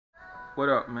What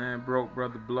up, man? Broke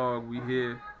Brother Blog, we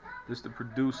here. This the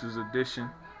producer's edition.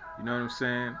 You know what I'm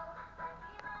saying?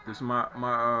 This is my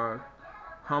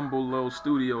humble little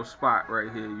studio spot right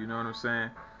here. You know what I'm saying?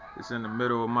 It's in the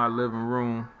middle of my living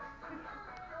room.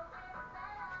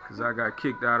 Cause I got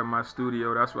kicked out of my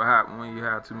studio. That's what happened when you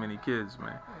have too many kids,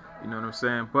 man. You know what I'm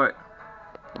saying? But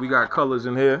we got Colors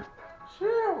in here.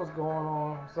 Sure, what's going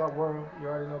on? What's up, world? You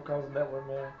already know Colors Network,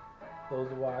 man. Those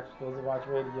that watch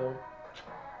radio.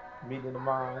 Meeting the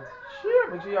minds.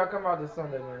 Sure, make sure y'all come out this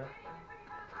Sunday, man.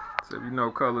 So if you know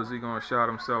Colors, he gonna shout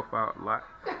himself out a lot.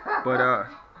 But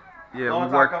yeah, we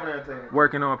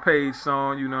working on Page's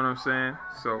song, you know what I'm saying?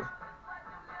 So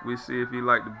we see if he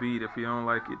like the beat. If he don't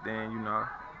like it, then you know,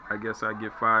 I guess I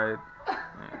get fired.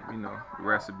 And, you know, the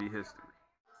rest will be history.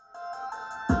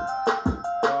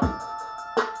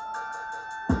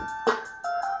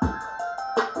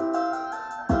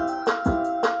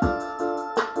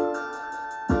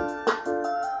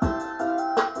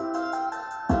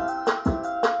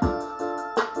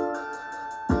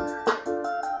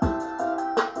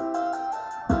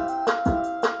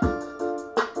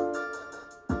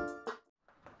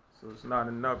 So it's not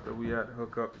enough that we had to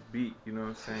hook up the beat, you know what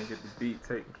I'm saying, get the beat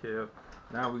taken care of.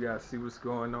 Now we gotta see what's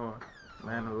going on.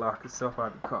 Man, to lock himself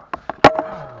out the car.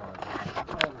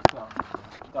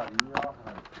 Start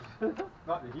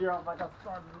the year off like I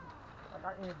started, like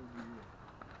I ended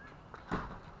the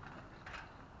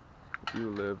year. You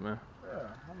live, man. Yeah,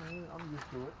 I mean, I'm used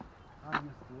to it.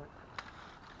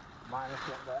 Minus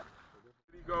that.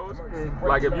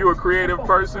 Like if you're a creative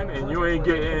person and you ain't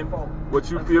getting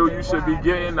what you feel you should be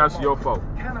getting, that's your fault.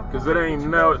 Cause it ain't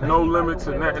no limit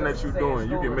to nothing that you're doing.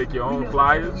 You can make your own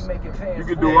flyers. You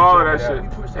can do all of that shit.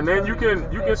 And then you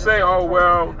can say, oh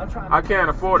well, I can't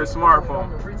afford a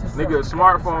smartphone. Nigga, a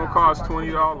smartphone costs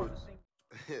 $20.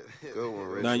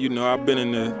 Now you know I've been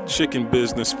in the chicken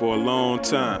business for a long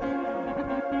time.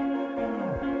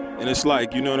 And it's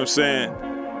like, you know what I'm saying?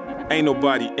 Ain't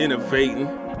nobody innovating.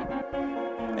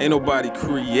 Ain't nobody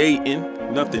creating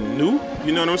nothing new,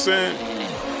 you know what I'm saying?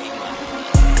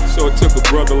 So it took a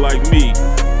brother like me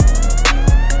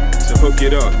to hook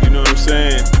it up, you know what I'm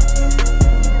saying?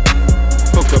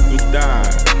 Hook up them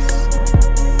thighs,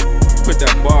 put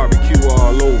that barbecue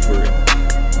all over it,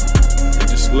 and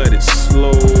just let it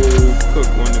slow cook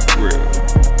on the grill.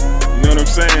 You know what I'm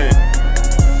saying?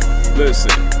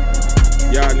 Listen,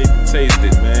 y'all need to taste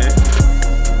it, man.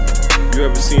 You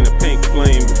ever seen a pink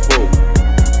flame before?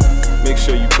 Make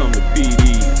sure you come to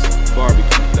PD's Barbecue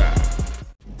Thigh.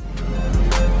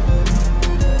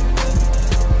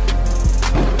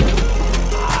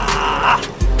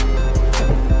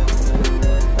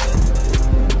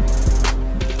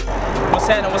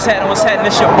 What's happening?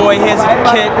 This your boy, here's the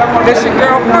kid. This your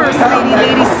girl first,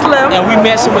 Lady Slim. And we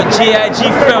messing with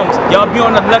JIG Films. Y'all be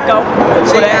on the lookout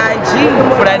for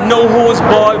that No Holds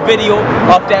Barred video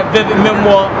off that vivid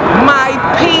memoir, My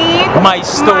Pen, My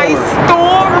Story. My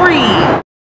Story.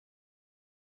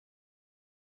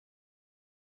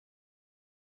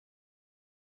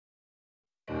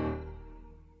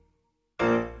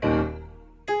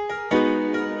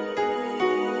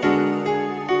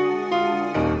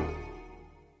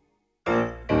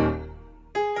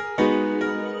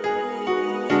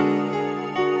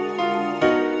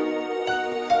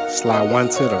 Slide one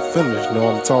to the finish, know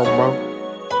what I'm talking about?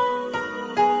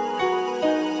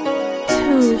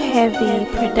 Too Heavy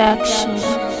Production.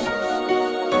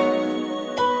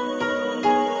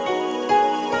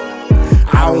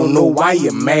 I don't know why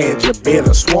you're mad, you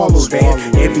better swallow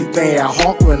that. Everything I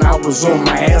hawked when I was on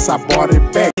my ass, I bought it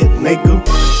back, nigga.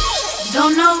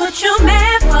 Don't know what you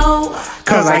mad for.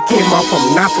 Cause I came up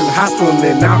from nothing, hospital,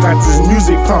 and now got this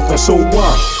music pumping, so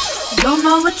what? Don't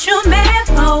know what you mad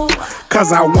for.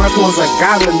 Cause I once was a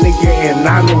god a nigga, and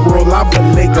now in the world I'm a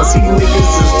nigga. See niggas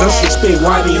is disrespect,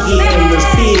 why they hitting this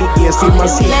fear? Yeah, see my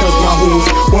seat cause my hoes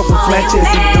want for flat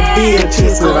chest and the beer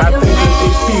chest. And I think that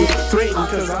they feel threatened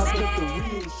cause I spit the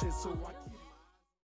real shit, so I